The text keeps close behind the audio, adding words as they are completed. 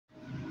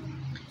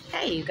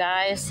Hey, you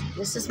guys,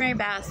 this is Mary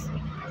Beth.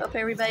 Hope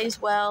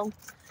everybody's well.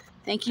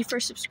 Thank you for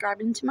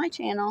subscribing to my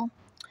channel.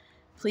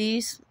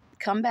 Please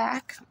come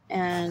back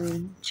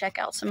and check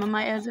out some of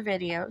my other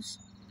videos.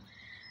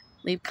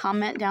 Leave a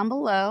comment down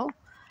below.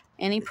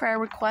 Any prayer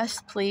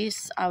requests,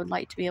 please. I would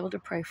like to be able to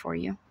pray for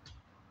you.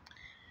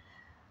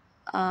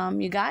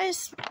 You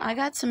guys, I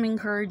got some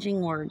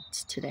encouraging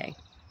words today.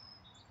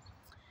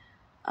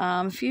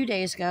 A few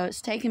days ago,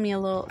 it's taken me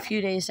a few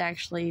days to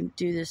actually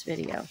do this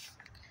video.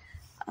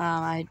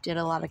 I did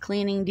a lot of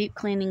cleaning, deep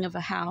cleaning of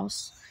a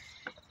house,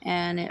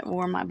 and it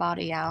wore my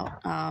body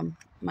out.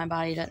 My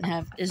body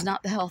is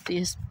not the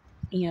healthiest,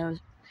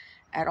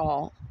 at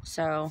all.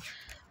 So,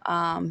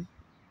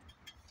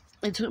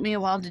 it took me a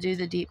while to do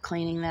the deep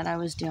cleaning that I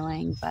was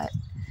doing, but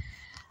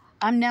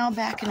I'm now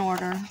back in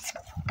order.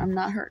 I'm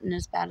not hurting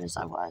as bad as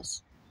I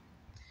was.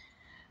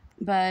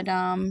 But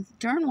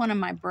during one of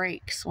my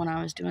breaks when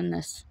I was doing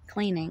this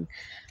cleaning,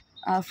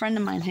 a friend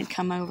of mine had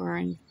come over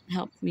and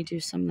helped me do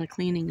some of the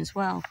cleaning as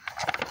well.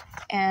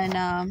 And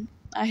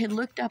I had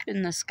looked up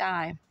in the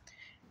sky,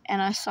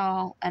 and I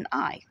saw an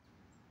eye,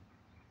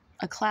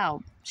 a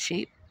cloud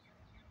shape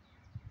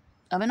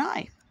of an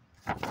eye.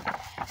 And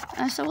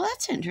I said, well,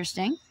 that's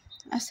interesting.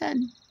 I said,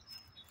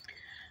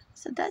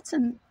 it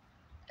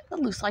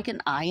looks like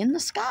an eye in the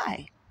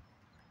sky.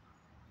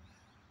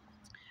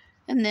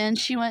 And then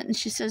she went and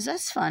she says,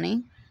 that's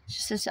funny.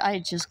 She says, I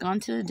had just gone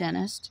to the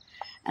dentist,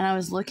 and I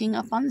was looking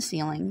up on the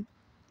ceiling.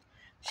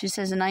 She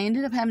says, and I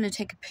ended up having to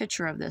take a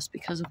picture of this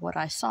because of what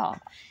I saw.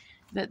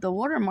 That the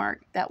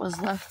watermark that was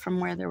left from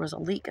where there was a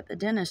leak at the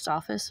dentist's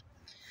office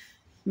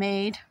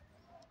made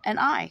an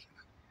eye.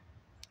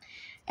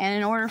 And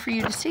in order for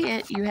you to see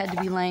it, you had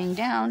to be laying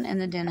down in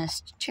the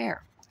dentist's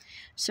chair.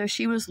 So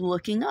she was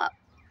looking up.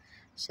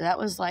 So that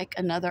was like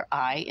another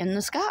eye in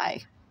the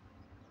sky.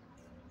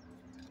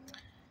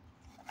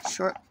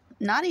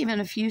 Not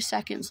even a few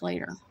seconds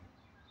later,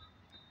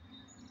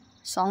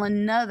 saw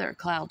another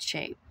cloud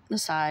shape,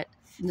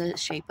 the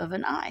shape of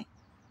an eye.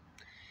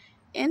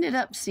 Ended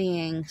up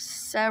seeing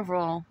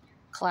several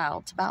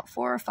clouds, about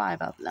 4 or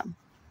 5 of them,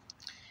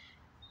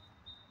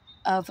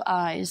 of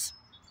eyes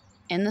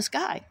in the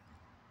sky.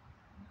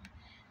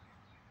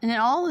 And then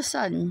all of a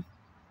sudden,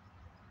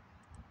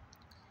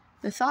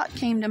 the thought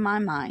came to my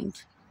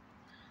mind,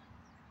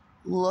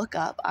 look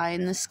up, eye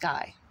in the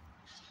sky.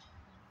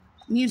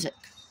 Music.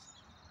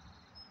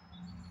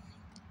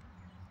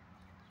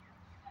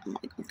 I'm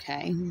like,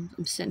 okay.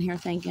 I'm sitting here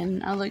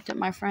thinking. I looked at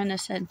my friend. I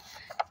said,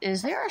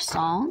 is there a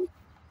song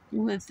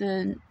with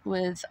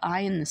eye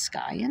in the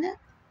sky in it?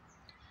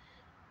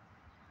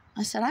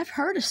 I said, I've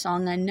heard a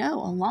song I know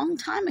a long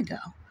time ago,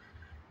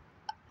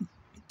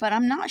 but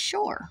I'm not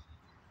sure.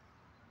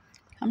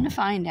 Come to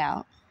find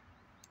out.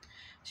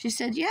 She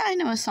said, yeah, I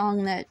know a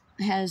song that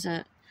has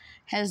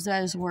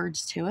those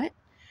words to it,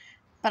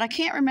 but I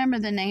can't remember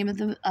the name of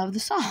the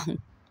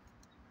song.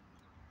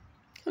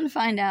 Come to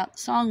find out, the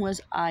song was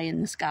Eye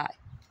in the Sky,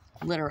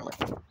 literally.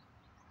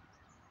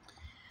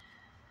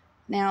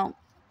 Now,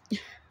 I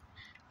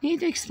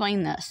need to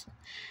explain this.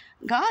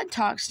 God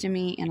talks to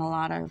me in a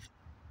lot of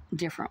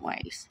different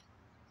ways.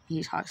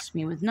 He talks to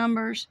me with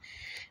numbers,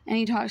 and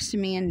he talks to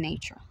me in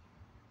nature.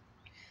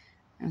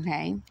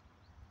 Okay?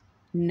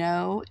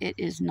 No, it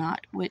is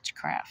not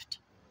witchcraft.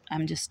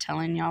 I'm just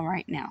telling y'all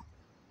right now.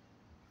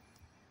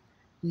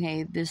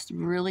 Okay, this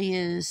really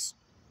is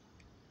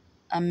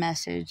a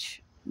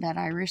message that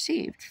I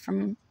received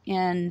from,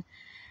 and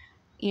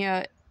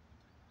it's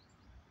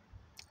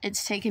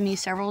taken me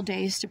several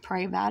days to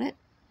pray about it.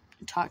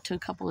 I talked to a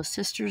couple of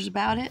sisters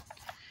about it.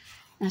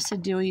 And I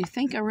said, do you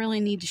think I really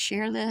need to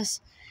share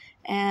this?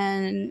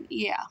 And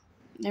yeah,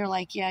 they're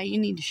like, yeah, you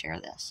need to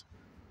share this.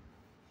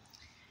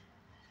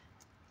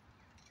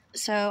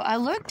 So I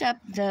looked up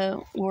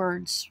the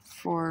words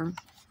for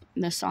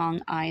the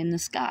song Eye in the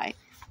Sky.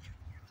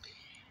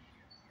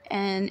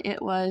 And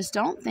it was,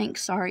 don't think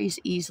sorry's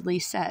easily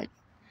said.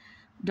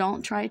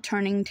 Don't try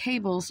turning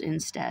tables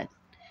instead.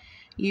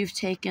 You've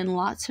taken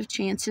lots of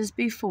chances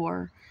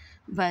before,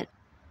 but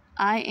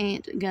I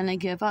ain't gonna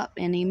give up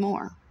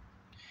anymore.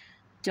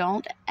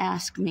 Don't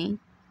ask me.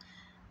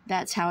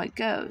 That's how it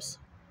goes.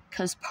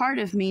 'Cause part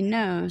of me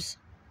knows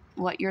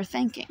what you're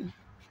thinking.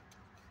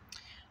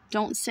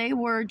 Don't say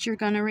words you're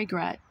gonna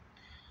regret.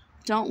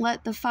 Don't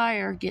let the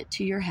fire get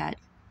to your head.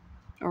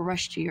 Or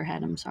rush to your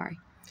head, I'm sorry.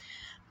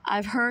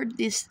 I've heard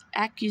this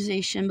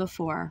accusation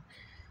before,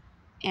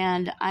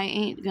 and I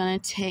ain't gonna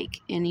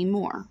take any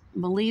more.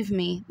 Believe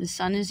me, the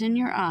sun is in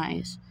your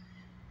eyes,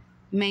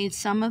 made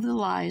some of the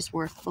lies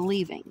worth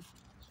believing.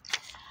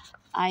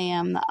 I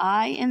am the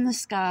eye in the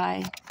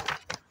sky,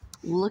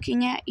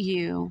 looking at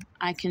you,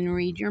 I can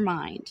read your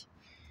mind.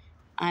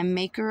 I'm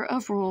maker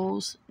of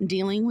rules,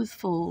 dealing with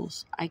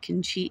fools, I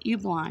can cheat you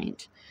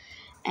blind.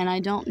 And I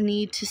don't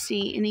need to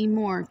see any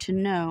more to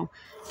know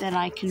that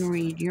I can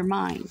read your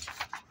mind.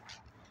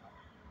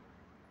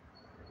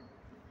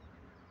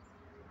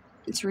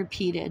 It's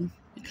repeated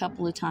a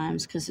couple of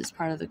times because it's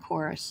part of the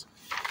chorus.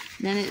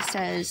 Then it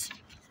says,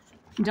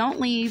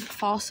 don't leave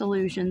false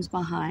illusions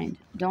behind.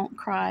 Don't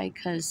cry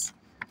because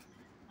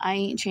I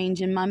ain't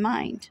changing my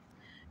mind.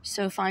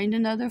 So find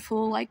another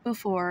fool like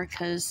before,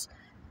 'cause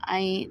I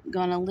ain't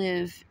gonna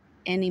live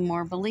any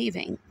more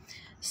believing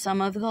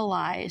some of the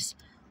lies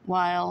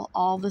while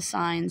all the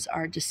signs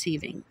are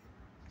deceiving.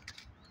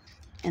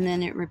 And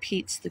then it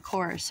repeats the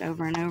chorus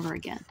over and over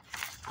again.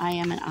 I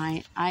am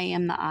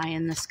the eye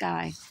in the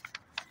sky.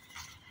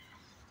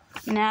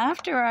 Now,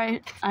 after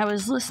I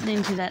was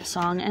listening to that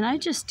song, and I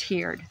just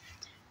teared.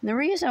 The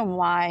reason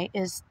why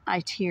I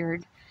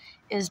teared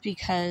is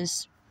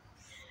because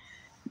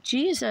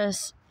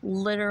Jesus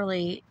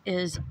literally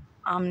is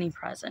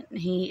omnipresent.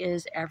 He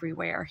is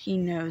everywhere. He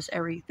knows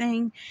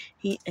everything.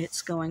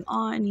 It's going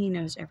on. He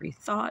knows every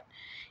thought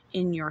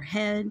in your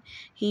head.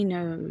 He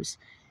knows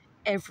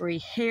every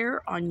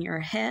hair on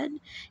your head.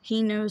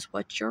 He knows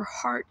what your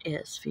heart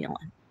is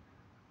feeling.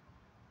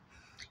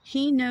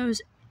 He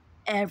knows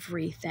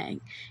everything.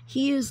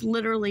 He is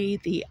literally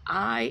the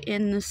eye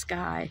in the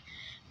sky,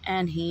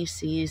 and he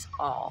sees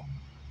all.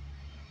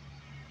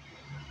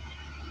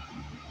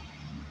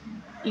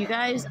 You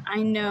guys,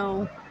 I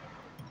know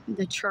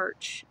the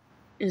church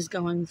is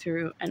going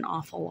through an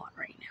awful lot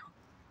right now.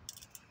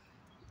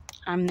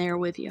 I'm there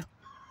with you.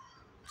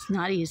 It's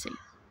not easy.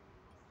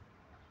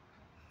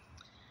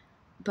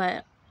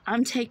 But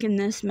I'm taking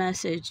this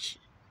message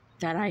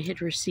that I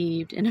had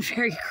received in a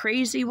very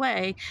crazy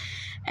way.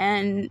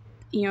 And,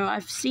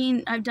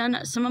 I've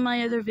done some of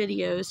my other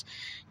videos,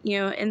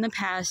 in the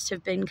past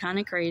have been kind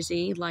of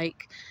crazy.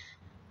 Like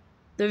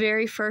the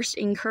very first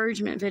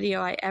encouragement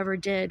video I ever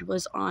did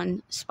was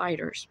on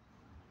spiders.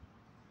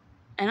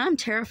 And I'm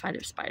terrified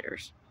of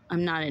spiders.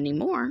 I'm not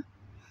anymore.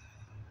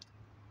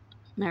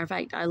 Matter of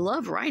fact, I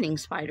love riding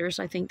spiders.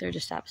 I think they're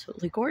just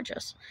absolutely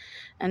gorgeous.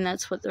 And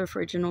that's what the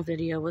original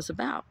video was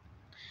about.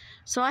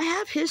 So I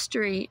have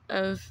history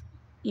of,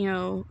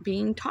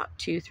 being talked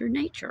to through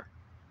nature.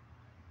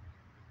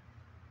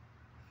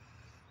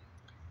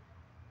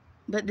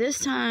 But this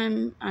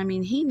time,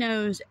 he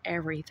knows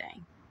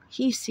everything.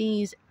 He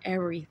sees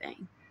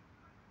everything.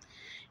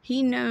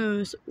 He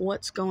knows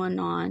what's going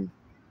on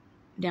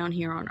down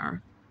here on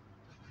earth.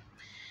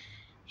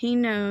 He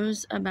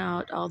knows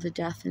about all the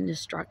death and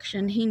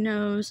destruction. He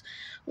knows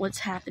what's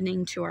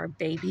happening to our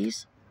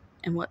babies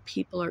and what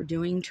people are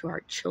doing to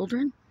our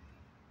children.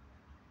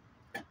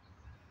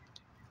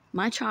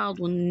 My child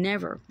will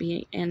never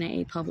be in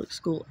a public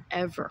school,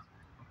 ever.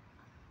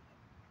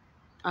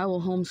 I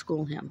will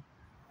homeschool him.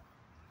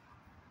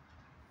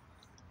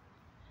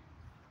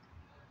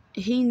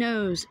 He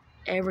knows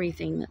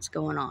everything that's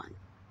going on.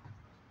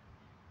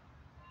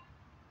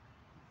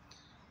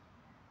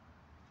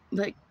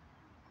 But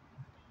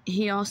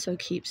he also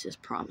keeps his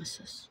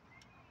promises.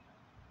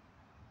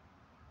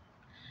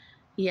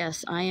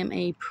 Yes, I am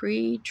a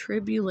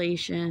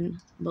pre-tribulation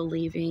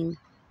believing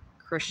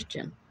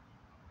Christian.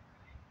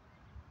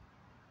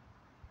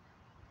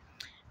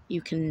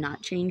 You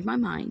cannot change my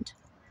mind.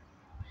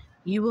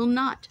 You will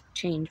not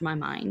change my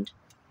mind.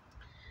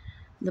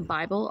 The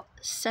Bible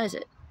says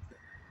it.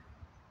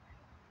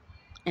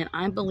 And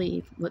I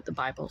believe what the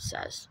Bible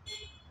says.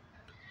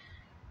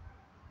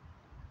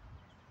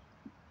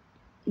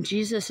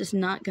 Jesus is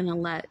not going to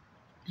let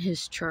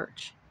his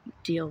church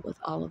deal with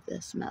all of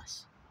this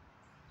mess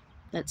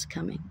that's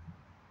coming.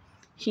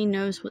 He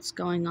knows what's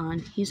going on.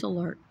 He's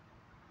alert.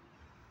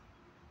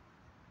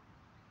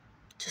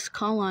 Just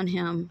call on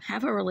him.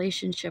 Have a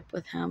relationship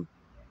with him.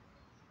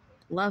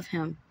 Love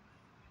him.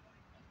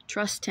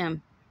 Trust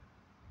him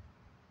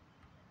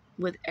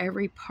with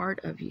every part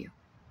of you.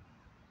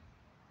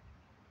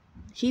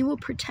 He will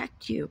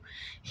protect you.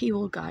 He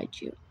will guide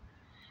you.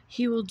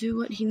 He will do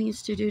what he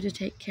needs to do to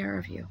take care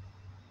of you.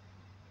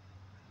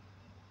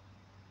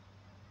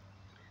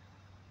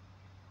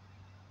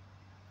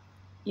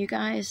 You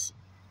guys,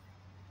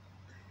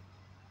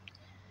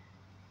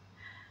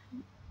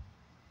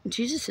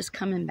 Jesus is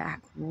coming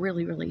back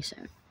really, really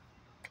soon.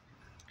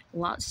 A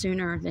lot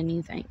sooner than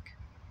you think.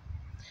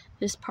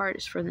 This part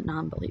is for the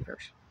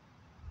non-believers.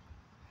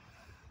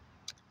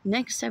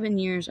 Next 7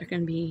 years are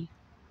going to be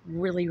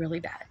really, really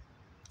bad.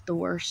 The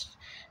worst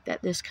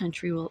that this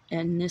country will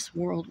and this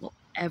world will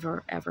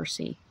ever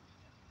see.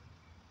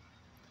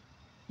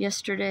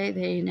 Yesterday,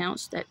 they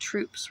announced that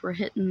troops were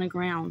hitting the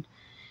ground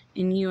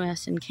in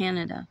U.S. and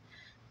Canada.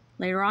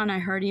 Later on, I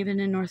heard even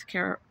in North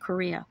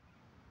Korea.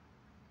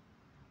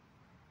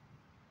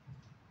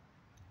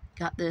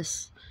 Got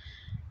this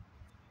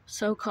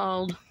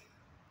so-called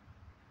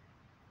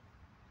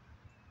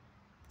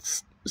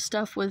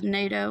stuff with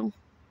NATO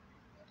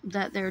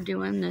that they're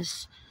doing,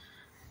 this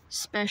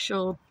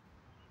special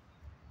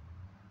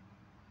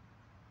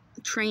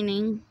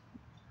training,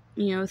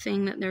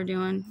 thing that they're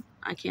doing.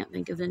 I can't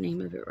think of the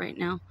name of it right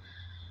now.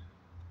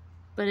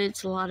 But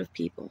it's a lot of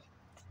people.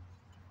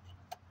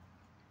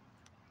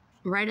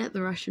 Right at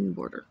the Russian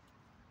border.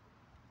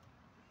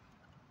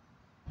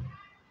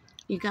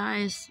 You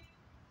guys,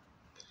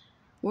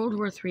 World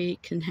War III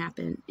can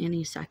happen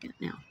any second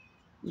now.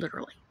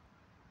 Literally.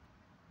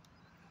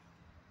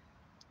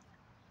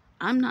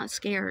 I'm not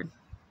scared.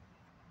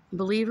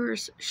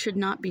 Believers should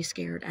not be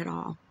scared at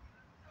all.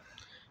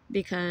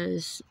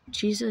 because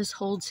Jesus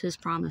holds his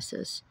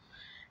promises.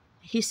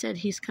 He said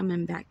he's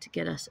coming back to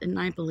get us, and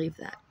I believe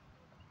that.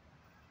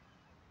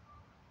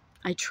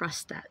 I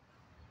trust that.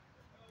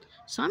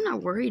 So I'm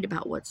not worried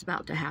about what's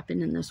about to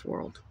happen in this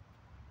world.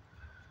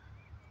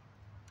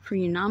 For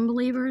you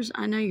non-believers,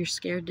 I know you're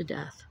scared to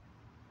death.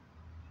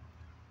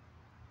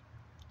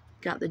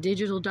 Got the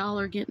digital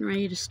dollar getting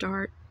ready to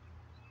start.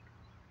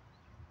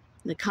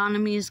 The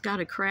economy has got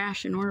to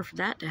crash in order for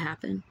that to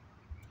happen.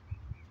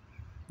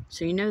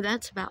 So you know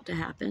that's about to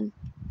happen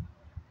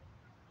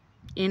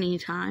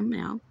anytime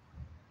now.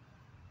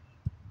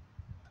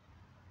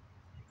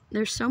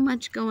 There's so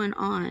much going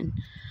on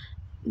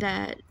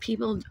that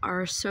people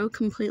are so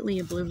completely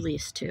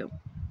oblivious to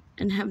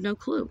and have no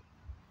clue,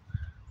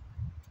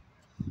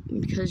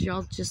 because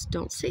y'all just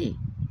don't see.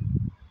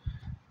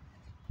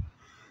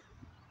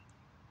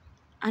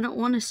 I don't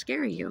want to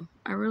scare you.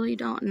 I really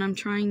don't, and I'm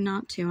trying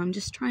not to. I'm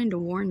just trying to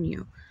warn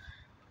you.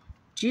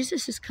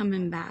 Jesus is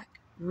coming back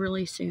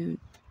really soon.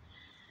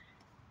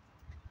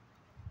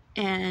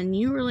 And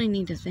you really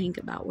need to think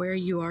about where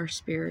you are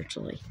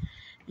spiritually.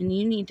 And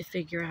you need to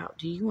figure out,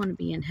 do you want to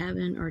be in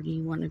heaven or do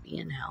you want to be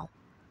in hell?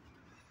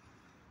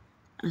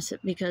 I said,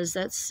 because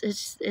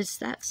it's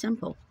that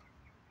simple.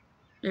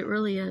 It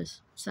really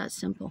is. It's that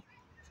simple.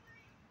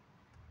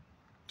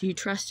 Do you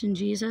trust in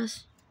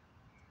Jesus?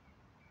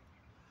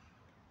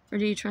 Or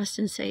do you trust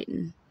in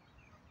Satan?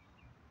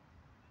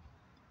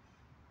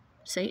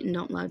 Satan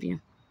don't love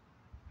you.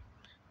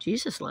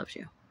 Jesus loves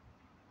you.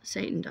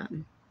 Satan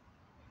doesn't.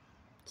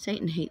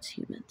 Satan hates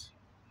humans.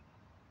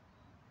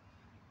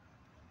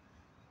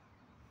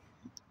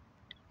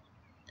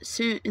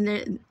 Soon,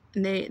 and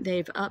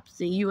they've upped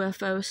the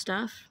UFO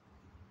stuff.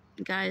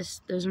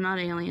 Guys, those are not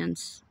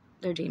aliens.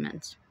 They're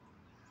demons.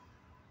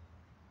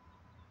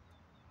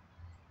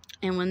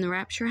 And when the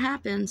rapture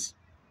happens,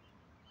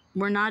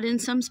 we're not in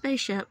some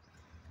spaceship.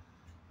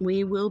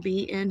 We will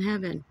be in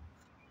heaven.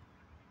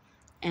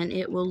 And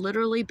it will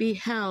literally be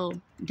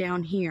hell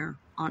down here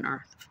on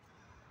earth.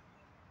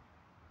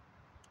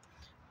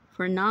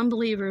 For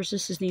non-believers,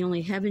 this is the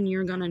only heaven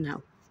you're going to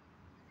know.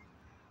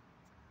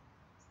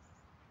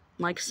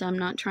 Like I said, I'm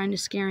not trying to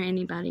scare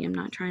anybody. I'm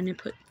not trying to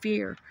put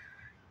fear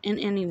in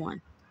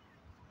anyone.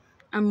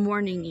 I'm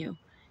warning you.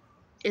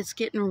 It's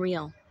getting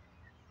real.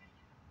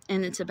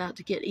 And it's about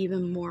to get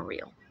even more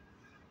real.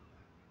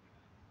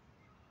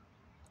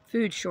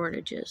 Food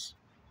shortages,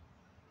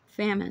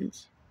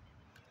 famines,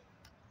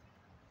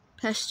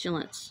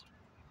 pestilence.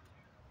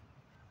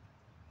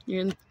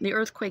 The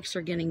earthquakes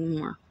are getting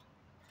more.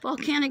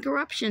 Volcanic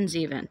eruptions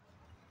even.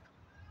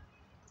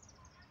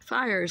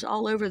 Fires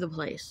all over the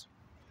place.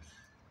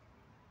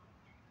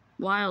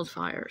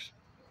 Wildfires.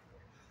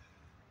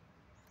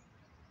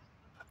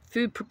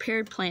 Food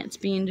prepared plants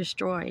being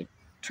destroyed.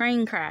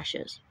 Train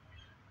crashes.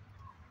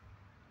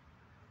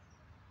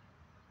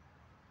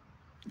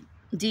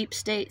 Deep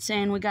state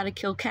saying we got to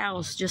kill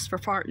cows just for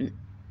farting.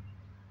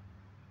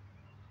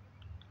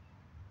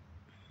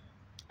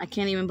 I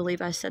can't even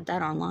believe I said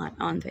that online,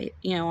 on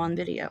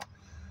video.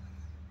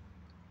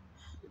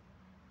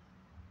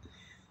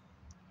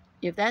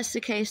 If that's the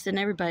case, then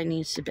everybody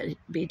needs to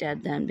be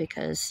dead then,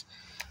 because,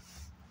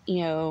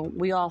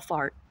 we all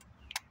fart.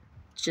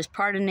 It's just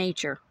part of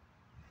nature.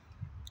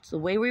 It's the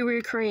way we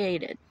were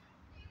created.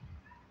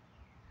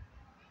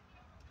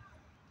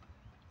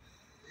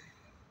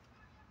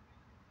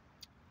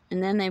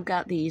 And then they've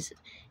got these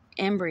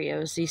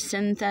embryos, these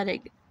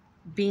synthetic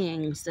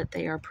beings that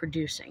they are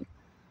producing,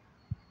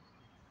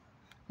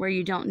 where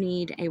you don't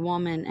need a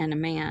woman and a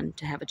man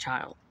to have a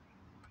child.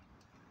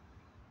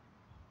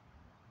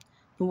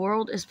 The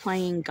world is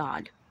playing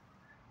God,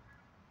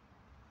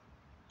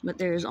 but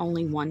there is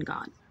only one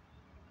God.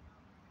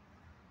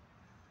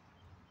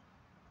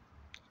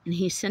 And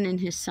he's sending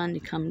his son to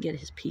come get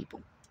his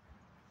people.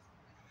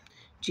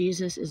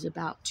 Jesus is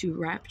about to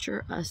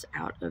rapture us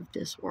out of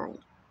this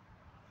world.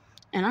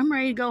 And I'm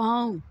ready to go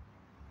home.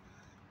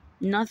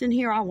 Nothing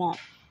here I want.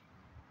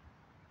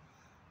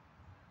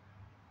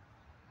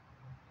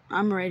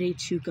 I'm ready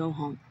to go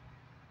home,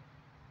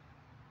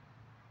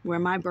 where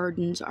my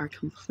burdens are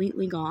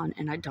completely gone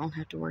and I don't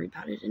have to worry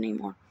about it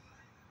anymore.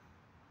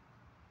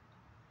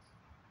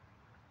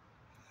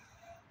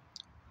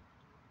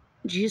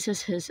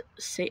 Jesus has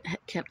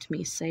kept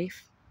me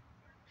safe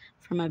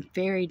from a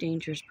very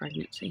dangerous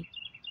pregnancy.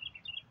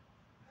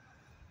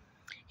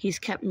 He's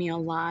kept me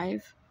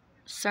alive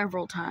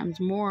several times,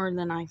 more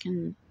than I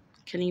can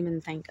even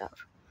think of,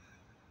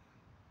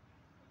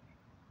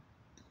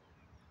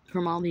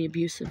 from all the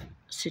abusive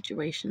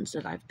situations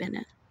that I've been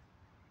in.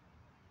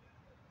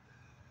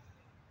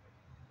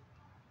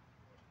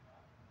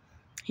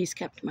 He's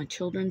kept my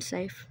children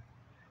safe.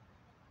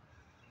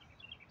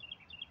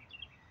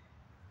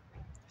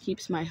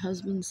 Keeps my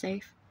husband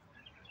safe.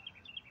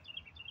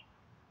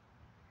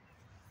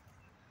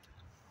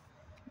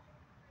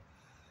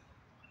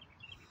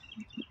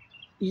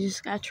 You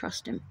just gotta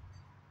trust him.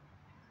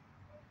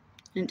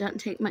 And it doesn't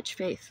take much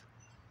faith.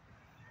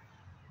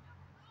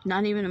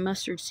 Not even a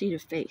mustard seed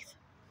of faith.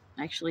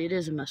 Actually, it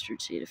is a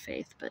mustard seed of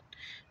faith, but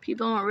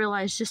people don't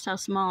realize just how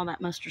small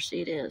that mustard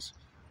seed is.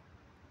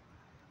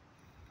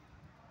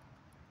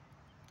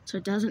 So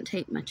it doesn't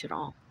take much at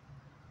all.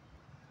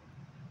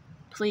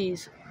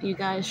 Please, you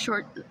guys,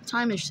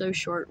 time is so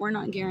short. We're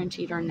not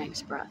guaranteed our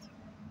next breath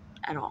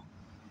at all.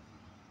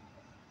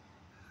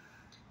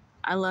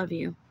 I love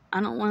you. I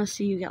don't want to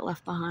see you get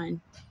left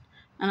behind.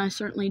 And I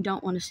certainly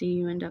don't want to see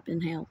you end up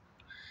in hell,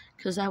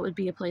 because that would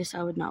be a place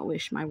I would not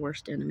wish my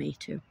worst enemy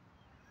to.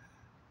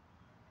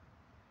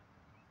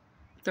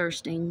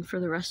 Thirsting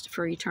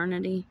for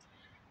eternity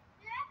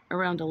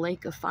around a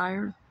lake of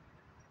fire?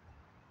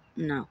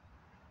 No,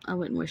 I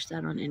wouldn't wish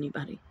that on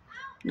anybody,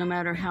 no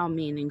matter how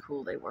mean and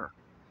cruel they were.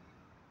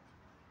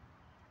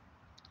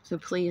 So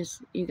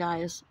please, you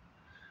guys,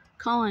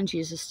 call on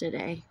Jesus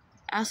today.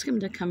 Ask him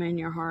to come in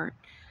your heart.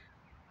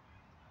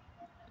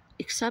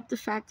 Accept the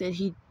fact that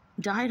he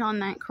died on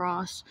that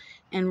cross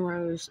and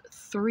rose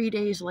 3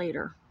 days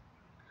later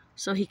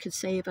so he could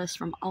save us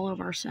from all of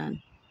our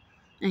sin.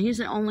 And he's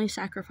the only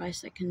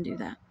sacrifice that can do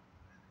that,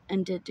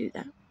 and did do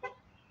that.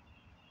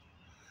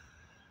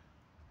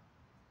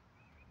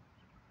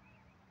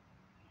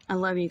 I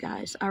love you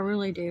guys. I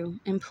really do.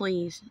 And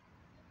please,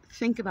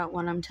 think about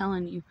what I'm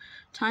telling you.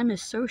 Time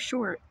is so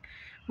short.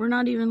 We're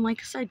not even,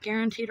 like I said,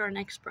 guaranteed our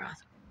next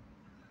breath.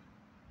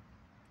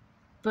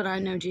 But I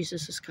know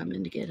Jesus is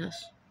coming to get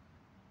us.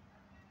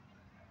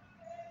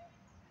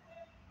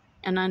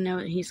 And I know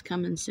that he's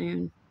coming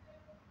soon.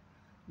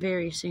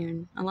 Very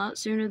soon. A lot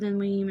sooner than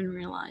we even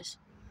realize.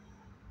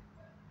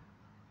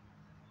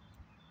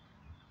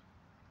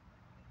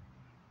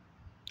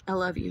 I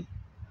love you.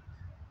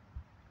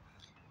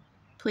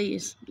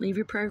 Please, leave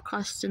your prayer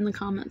requests in the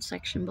comments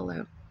section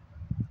below.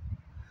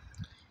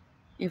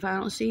 If I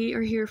don't see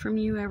or hear from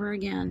you ever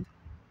again,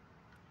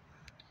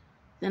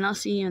 then I'll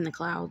see you in the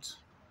clouds,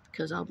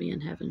 because I'll be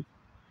in heaven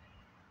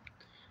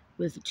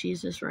with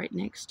Jesus right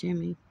next to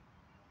me.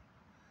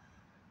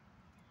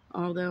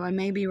 Although I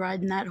may be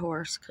riding that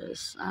horse,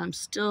 because I'm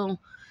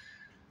still,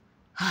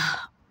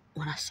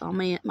 when I saw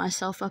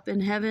myself up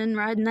in heaven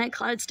riding that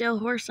Clydesdale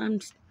horse, I'm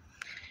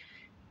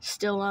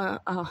still,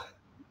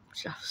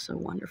 just so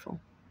wonderful.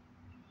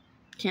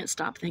 Can't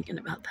stop thinking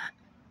about that.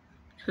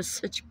 It was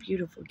such a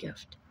beautiful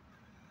gift.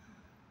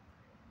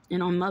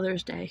 And on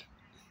Mother's Day,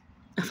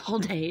 of all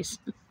days.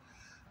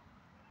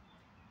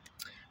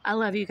 I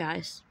love you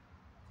guys.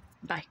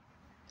 Bye.